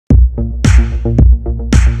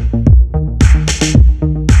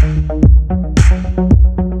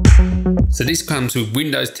So this comes with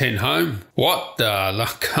Windows 10 Home. What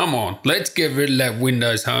the, come on, let's get rid of that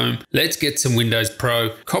Windows Home. Let's get some Windows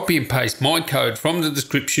Pro. Copy and paste my code from the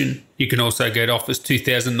description. You can also get Office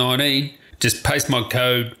 2019. Just paste my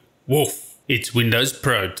code, woof, it's Windows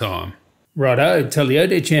Pro time. Righto, Tellio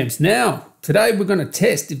there champs. Now, today we're going to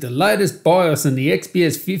test if the latest BIOS in the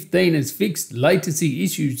XPS 15 has fixed latency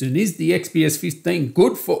issues, and is the XPS 15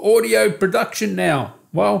 good for audio production now?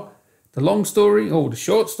 Well, the long story, or the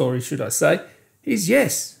short story should I say, is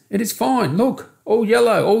yes, it is fine. Look, all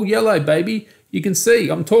yellow baby. You can see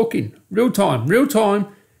I'm talking real time,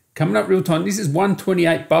 coming up real time. This is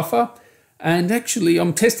 128 buffer, and actually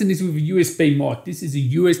I'm testing this with a USB mic. This is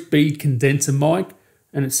a USB condenser mic,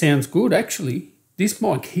 and it sounds good actually. This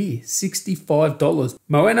mic here, $65.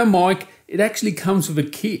 Moana mic, it actually comes with a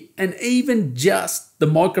kit, and even just the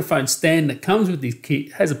microphone stand that comes with this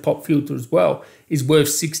kit, has a pop filter as well, is worth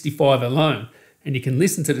 $65 alone. And you can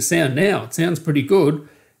listen to the sound now. It sounds pretty good.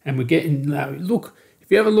 And we're getting, look,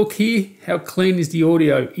 if you have a look here, how clean is the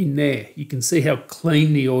audio in there? You can see how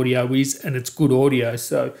clean the audio is, and it's good audio.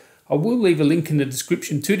 So I will leave a link in the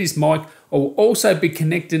description to this mic. I will also be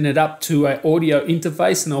connecting it up to an audio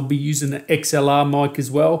interface, and I'll be using an XLR mic as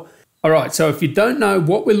well. All right, so if you don't know,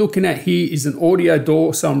 what we're looking at here is an audio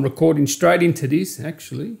DAW, so I'm recording straight into this.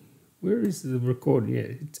 Actually, where is the recording?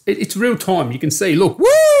 Yeah, it's real time. You can see, look,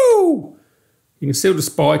 woo! You can see all the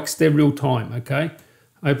spikes, they're real time, okay?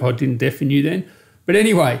 I hope I didn't deafen you then. But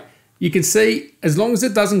anyway, you can see, as long as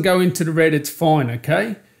it doesn't go into the red, it's fine,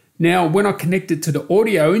 okay? Now, when I connect it to the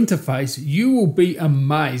audio interface, you will be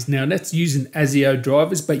amazed. Now, that's using ASIO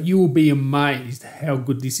drivers, but you will be amazed how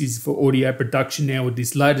good this is for audio production now with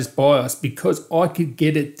this latest BIOS, because I could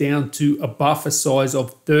get it down to a buffer size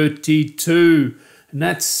of 32. And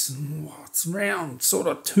that's, it's around sort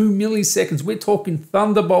of 2 milliseconds. We're talking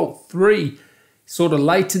Thunderbolt 3 sort of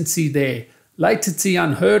latency there. Latency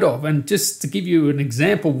unheard of. And just to give you an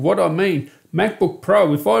example of what I mean, MacBook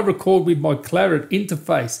Pro, if I record with my Claret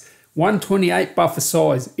interface, 128 buffer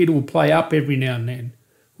size, it will play up every now and then.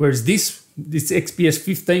 Whereas this XPS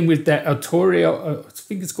 15 with that Arturia, I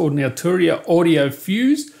think it's called an Arturia Audio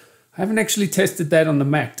Fuse, I haven't actually tested that on the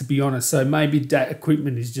Mac, to be honest, so maybe that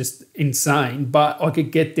equipment is just insane, but I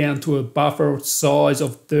could get down to a buffer size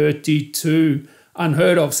of 32,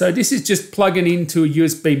 unheard of. So this is just plugging into a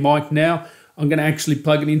USB mic now. I'm going to actually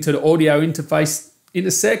plug it into the audio interface in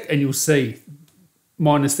a sec, and you'll see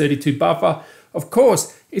minus 32 buffer. Of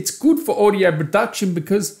course, it's good for audio production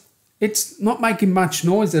because it's not making much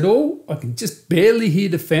noise at all. I can just barely hear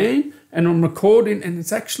the fan, and I'm recording, and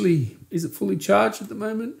it's actually, is it fully charged at the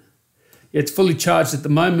moment? Yeah, it's fully charged at the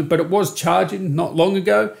moment, but it was charging not long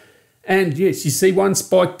ago. And yes, you see one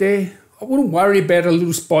spike there. I wouldn't worry about a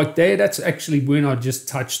little spike there. That's actually when I just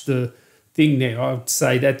touched the thing there. I would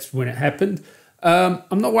say that's when it happened. I'm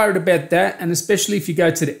not worried about that, and especially if you go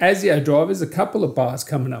to the ASIO drivers, a couple of bars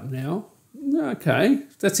coming up now. Okay,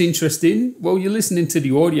 that's interesting. Well, you're listening to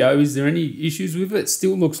the audio. Is there any issues with it? It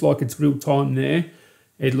still looks like it's real time there.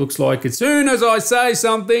 It looks like as soon as I say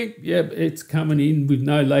something, yep, it's coming in with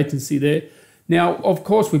no latency there. Now, of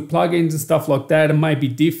course, with plugins and stuff like that, it may be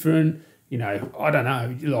different. You know, I don't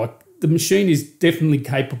know. Like, the machine is definitely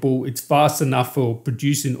capable. It's fast enough for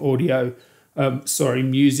producing audio,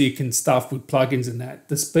 music and stuff with plugins and that.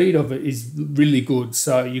 The speed of it is really good.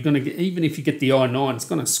 So you're going to get, even if you get the i9, it's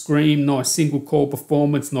going to scream nice single core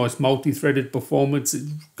performance, nice multi-threaded performance.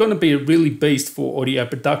 It's going to be a really beast for audio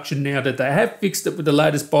production now that they have fixed it with the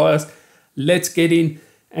latest BIOS. Let's get in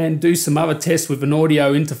and do some other tests with an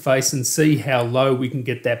audio interface and see how low we can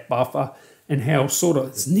get that buffer and how sort of,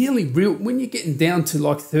 it's nearly real. When you're getting down to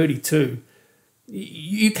like 32,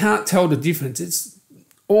 you can't tell the difference. It's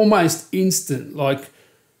almost instant. Like,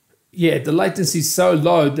 yeah, the latency is so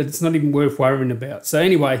low that it's not even worth worrying about. So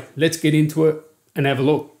anyway, let's get into it and have a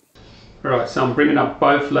look. All right, so I'm bringing up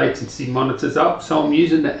both latency monitors up. So I'm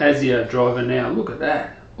using the ASIO driver now. Look at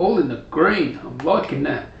that, all in the green. I'm liking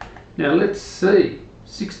that. Now let's see,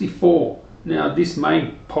 64. Now this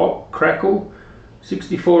may pop, crackle.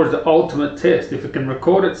 64 is the ultimate test. If it can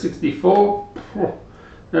record at 64,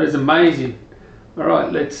 that is amazing. All right,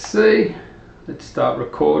 let's see. Let's start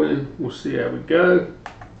recording. We'll see how we go.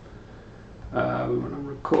 We want to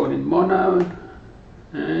record in mono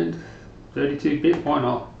and 32-bit. Why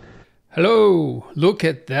not? Hello, look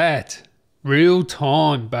at that. Real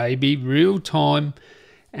time, baby, real time.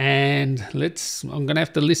 And I'm going to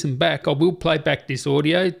have to listen back. I will play back this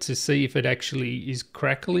audio to see if it actually is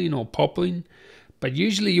crackling or popping. But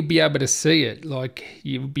usually you'll be able to see it. Like,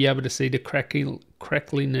 you'll be able to see the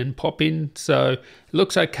crackling and popping. So it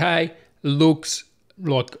looks okay. Looks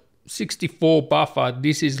like 64 buffer.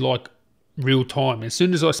 This is like real time. As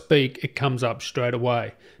soon as I speak, it comes up straight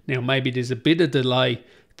away. Now, maybe there's a bit of delay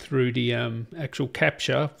through the actual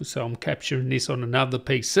capture, so I'm capturing this on another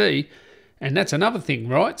PC, and that's another thing,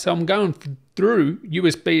 right? So I'm going through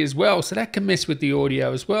USB as well, so that can mess with the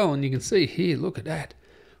audio as well. And you can see here, look at that.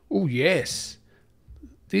 Oh yes,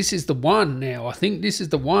 this is the one now. I think this is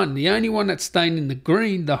the one, the only one that's staying in the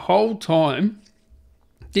green the whole time.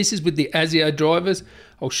 This is with the ASIO drivers.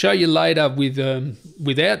 I'll show you later with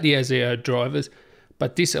without the ASIO drivers.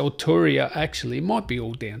 But this Alturia actually might be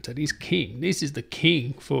all down to this king. This is the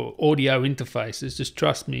king for audio interfaces. Just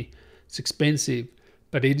trust me, it's expensive,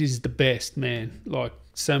 but it is the best, man. Like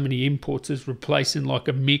so many inputs, it's replacing like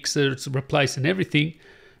a mixer, it's replacing everything.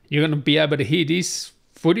 You're going to be able to hear this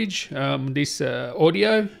footage, this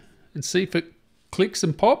audio, and see if it clicks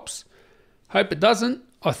and pops. Hope it doesn't.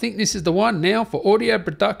 I think this is the one now for audio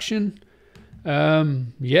production.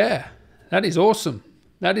 Yeah, that is awesome.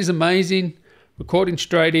 That is amazing. Recording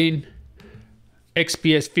straight in,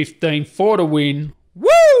 XPS 15 for the win.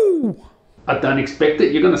 Woo! I don't expect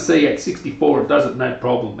it. You're going to see at 64 it does it no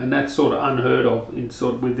problem, and that's sort of unheard of in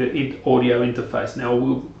sort of with the audio interface. Now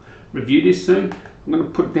we'll review this soon. I'm going to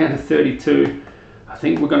put it down to 32. I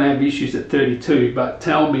think we're going to have issues at 32, but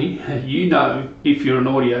tell me, you know, if you're an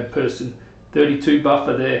audio person, 32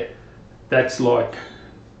 buffer there, that's like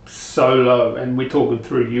so low, and we're talking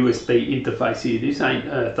through USB interface here. This ain't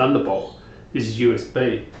Thunderbolt. This is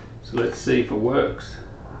USB, so let's see if it works.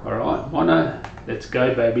 All right, mono, let's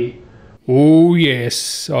go, baby. Oh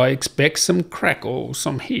yes, I expect some crackle,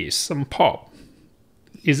 some hiss, some pop.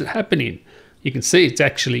 Is it happening? You can see it's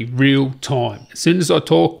actually real time. As soon as I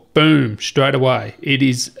talk, boom, straight away. It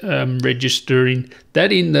is registering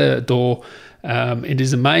that in the door. It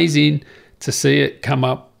is amazing to see it come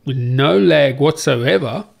up with no lag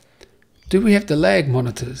whatsoever. Do we have the lag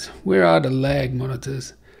monitors? Where are the lag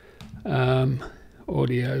monitors?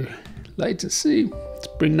 Audio latency, let's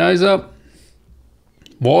bring those up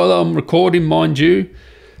while I'm recording, mind you.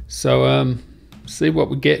 So see what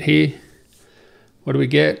we get here. What do we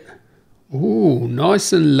get? Ooh,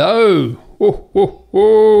 nice and low. Oh, oh,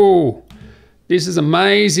 oh. This is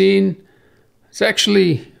amazing. It's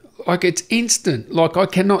actually like it's instant. Like I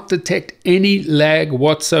cannot detect any lag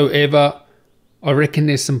whatsoever. I reckon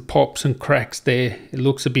there's some pops and cracks there. It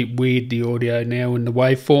looks a bit weird, the audio now in the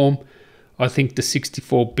waveform. I think the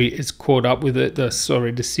 64-bit is caught up with it. The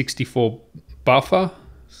 64 buffer.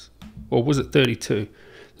 Or was it 32?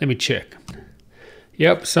 Let me check.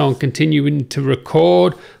 Yep, so I'm continuing to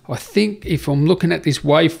record. I think if I'm looking at this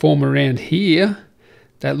waveform around here,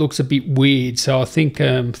 that looks a bit weird. So I think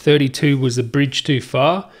 32 was a bridge too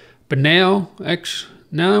far. But now, actually,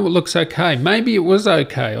 no, it looks okay. Maybe it was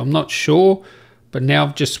okay. I'm not sure. But now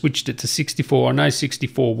I've just switched it to 64. I know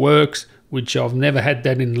 64 works, which I've never had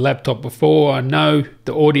that in the laptop before. I know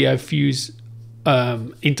the audio fuse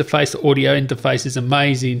interface, the audio interface is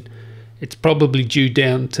amazing. It's probably due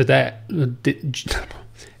down to that.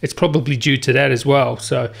 It's probably due to that as well.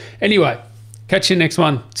 So anyway, catch you next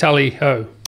one. Tally ho.